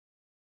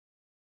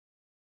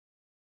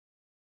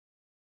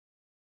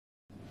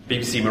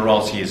BBC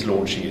Marathi is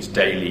launching its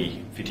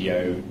daily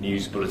video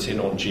news bulletin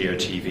on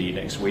GeoTV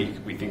next week.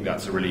 We think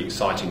that's a really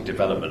exciting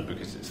development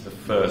because it's the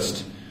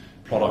first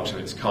product of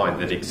its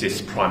kind that exists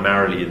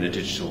primarily in the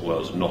digital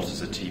world and not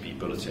as a TV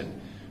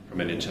bulletin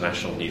from an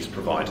international news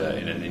provider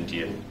in an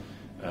Indian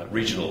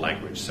regional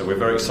language. So we're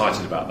very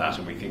excited about that,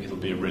 and we think it'll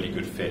be a really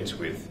good fit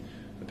with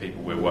the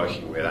people we're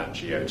working with at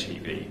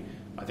GeoTV.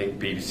 I think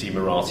BBC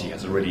Marathi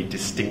has a really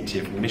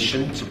distinctive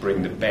mission to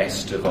bring the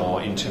best of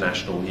our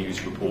international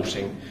news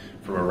reporting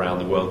from around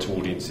the world to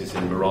audiences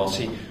in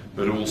Marathi,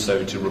 but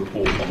also to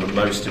report on the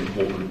most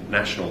important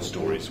national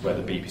stories where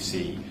the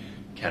BBC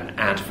can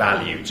add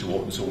value to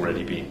what was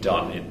already being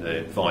done in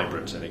the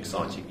vibrant and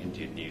exciting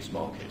Indian news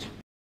market.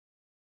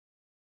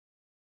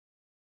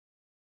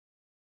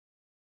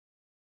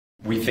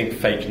 We think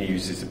fake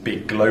news is a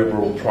big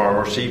global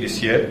priority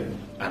this year,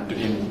 and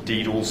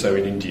indeed also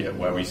in India,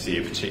 where we see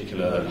a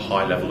particular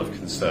high level of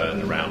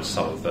concern around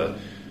some of the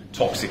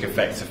toxic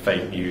effects of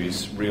fake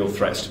news, real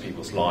threats to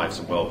people's lives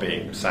and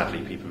well-being. Sadly,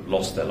 people have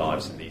lost their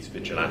lives in these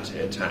vigilante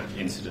attack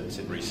incidents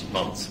in recent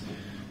months.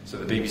 So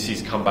the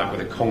BBC's come back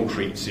with a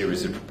concrete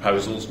series of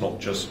proposals, not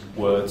just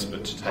words,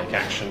 but to take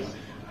action.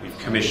 We've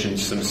commissioned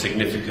some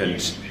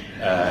significant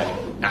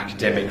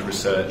academic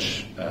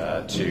research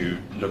to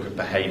look at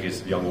behaviours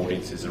of young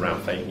audiences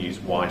around fake news.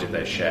 Why do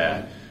they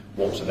share?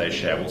 What do they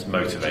share? What's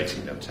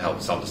motivating them, to help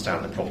us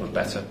understand the problem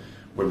better?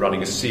 We're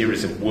running a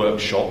series of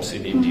workshops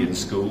in Indian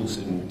schools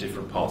in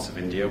different parts of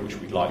India, which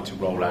we'd like to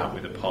roll out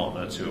with a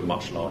partner to a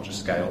much larger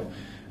scale.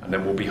 And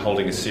then we'll be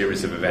holding a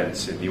series of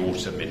events in the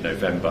autumn, in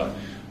November,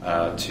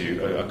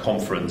 to a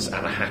conference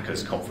and a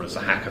hackers conference,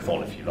 a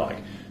hackathon if you like,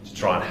 to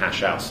try and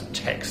hash out some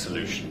tech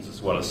solutions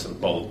as well as some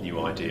bold new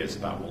ideas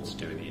about what to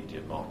do in the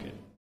Indian market.